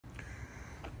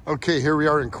Okay, here we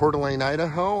are in Coeur d'Alene,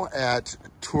 Idaho at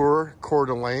Tour Coeur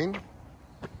d'Alene,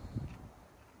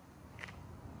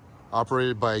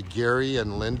 operated by Gary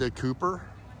and Linda Couer.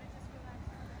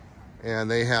 And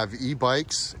they have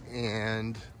e-bikes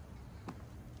and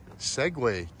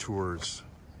Segway tours.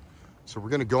 So we're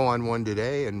gonna go on one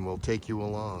today and we'll take you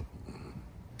along.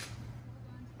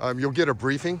 You'll get a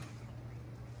briefing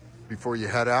before you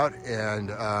head out and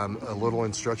a little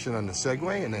instruction on the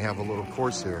Segway, and they have a little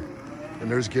course here. And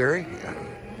there's Gary.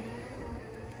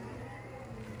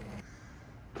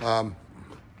 I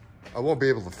won't be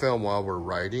able to film while we're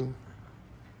riding,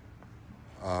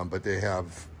 but they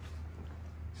have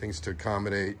things to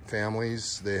accommodate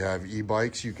families. They have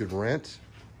e-bikes you could rent.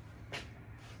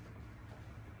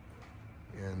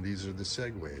 And these are the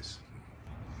Segways.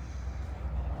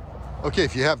 Okay,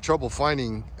 if you have trouble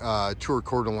finding Tour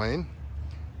Coeur d'Alene,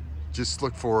 just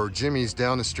look for Jimmy's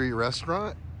Down the Street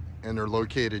restaurant, and they're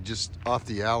located just off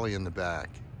the alley in the back.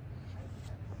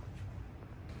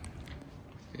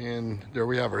 And there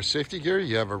we have our safety gear.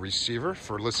 You have a receiver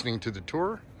for listening to the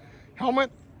tour,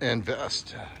 helmet, and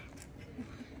vest.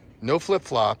 No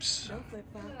flip-flops. No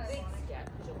flip-flops.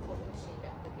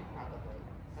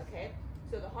 Okay,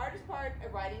 so the hardest part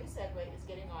of riding a Segway is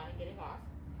getting on and getting off.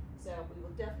 So we will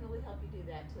definitely help you do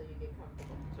that until you get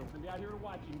comfortable. So we're going to be out here to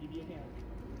watch you and give you a hand.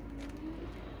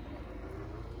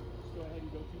 Just go ahead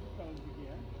and go through the cones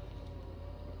again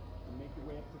and make your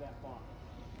way up to that bar.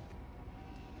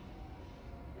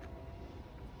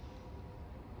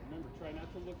 Remember, try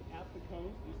not to look at the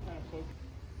cones, just kind of focus.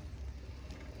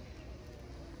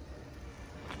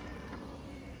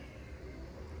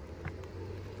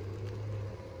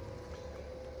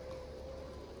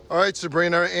 All right,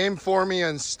 Sabrina, aim for me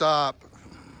and stop.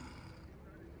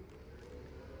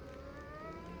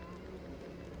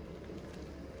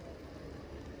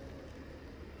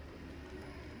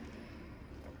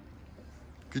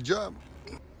 Good job.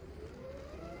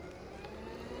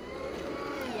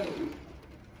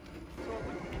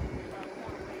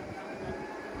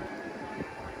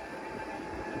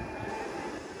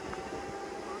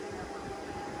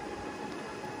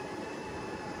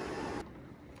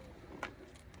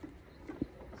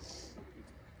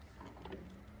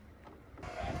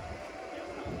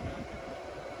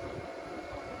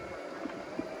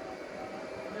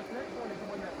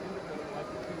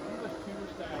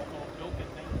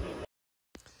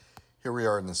 Here we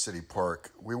are in the city park.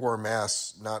 We wore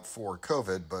masks not for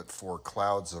COVID, but for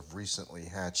clouds of recently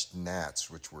hatched gnats,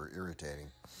 which were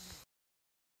irritating.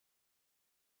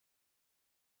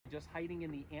 Just hiding in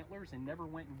the antlers and never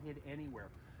went and hid anywhere.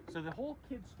 So the whole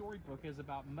kid's storybook is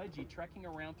about Mudgee trekking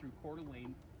around through Coeur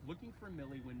d'Alene looking for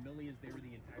Millie when Millie is there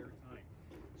the entire time.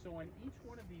 So on each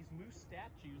one of these moose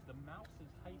statues, the mouse is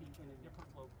hiding in a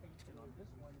different location. On this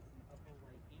one, it's an upper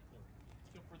right antler.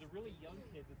 So for the really young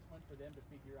kids, it's fun for them to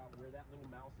figure out where that little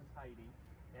mouse is hiding.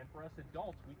 And for us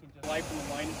adults, we can just live from the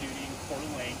line of duty in Coeur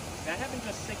d'Alene. That happened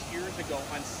just 6 years ago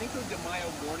on Cinco de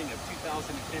Mayo morning of 2015.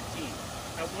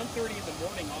 At 1:30 in the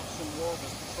morning, Officer Moore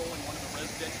was patrolling one of the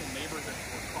residential neighborhoods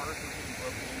where cars were getting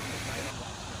broken into the night on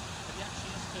last year. Have you had a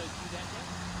chance to do that yet?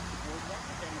 We'll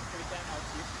demonstrate that out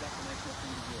here because that's a nice one for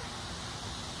you to do.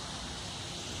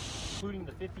 Including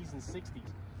the 50s and 60s.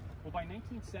 Well, by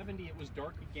 1970, it was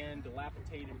dark again,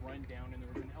 dilapidated, run down, and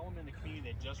there was an element of the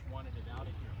community that just wanted it out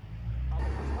of here.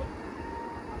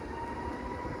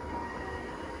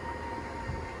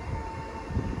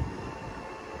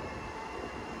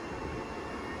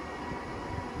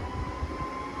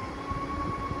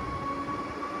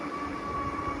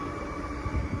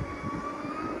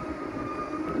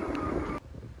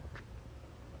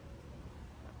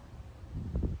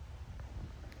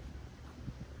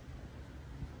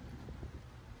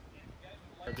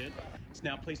 It's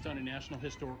now placed on a National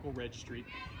Historical Registry,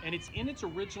 and it's in its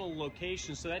original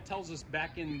location, so that tells us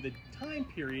back in the time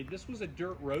period, this was a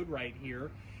dirt road right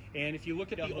here. And if you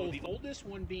look at the oldest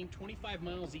one being 25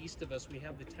 miles east of us, we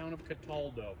have the town of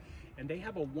Cataldo, and they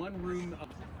have a one-room for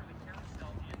the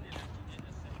carousel in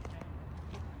a city town.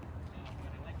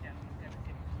 But I like that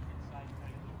inside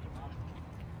kind of looking out.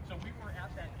 So we were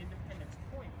at that Independence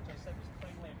Point, which I said was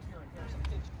Playland here in Harrison.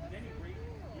 At any rate,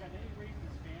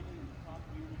 his family and the top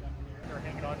view up there. They're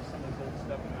hanging on to some of the old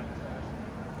stuff in that trash.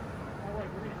 All right,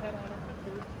 we're going to head on up to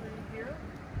 3rd Street here.